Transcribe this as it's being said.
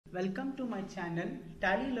Welcome to my channel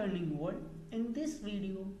Tally Learning World. In this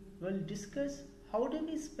video, we'll discuss how do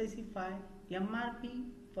we specify MRP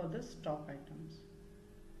for the stock items.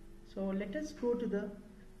 So let us go to the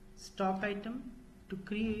stock item to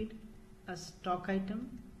create a stock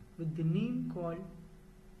item with the name called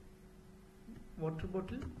water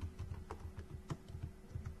bottle.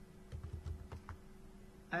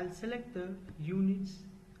 I'll select the units.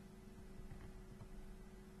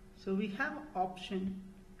 So we have option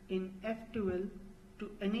in F12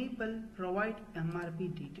 to enable provide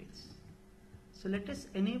MRP details. So let us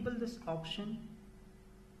enable this option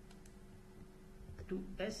to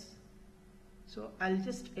S. So I'll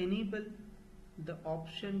just enable the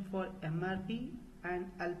option for MRP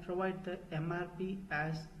and I'll provide the MRP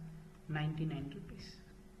as 99 rupees.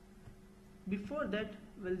 Before that,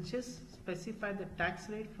 we'll just specify the tax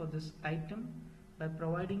rate for this item by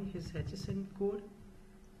providing his HSN code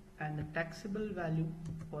and the taxable value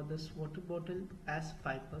for this water bottle as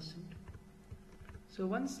 5%. So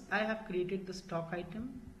once I have created the stock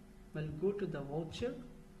item, we'll go to the voucher,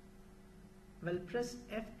 we'll press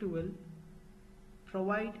F12,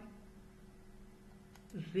 provide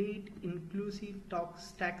rate inclusive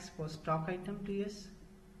tax for stock item to yes,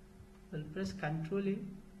 we'll press Ctrl A.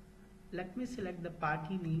 Let me select the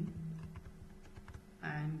party name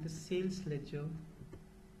and the sales ledger.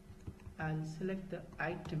 I'll select the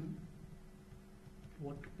item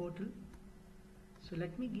water bottle. So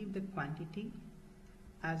let me give the quantity.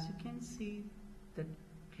 As you can see, the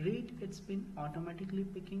rate it's been automatically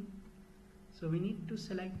picking. So we need to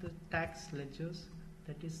select the tax ledgers,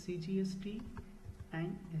 that is CGST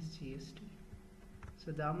and SGST.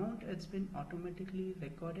 So the amount it's been automatically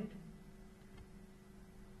recorded,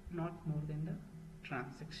 not more than the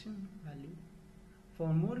transaction value. For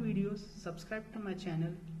more videos, subscribe to my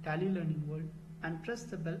channel Tally Learning World and press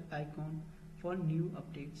the bell icon for new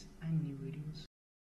updates and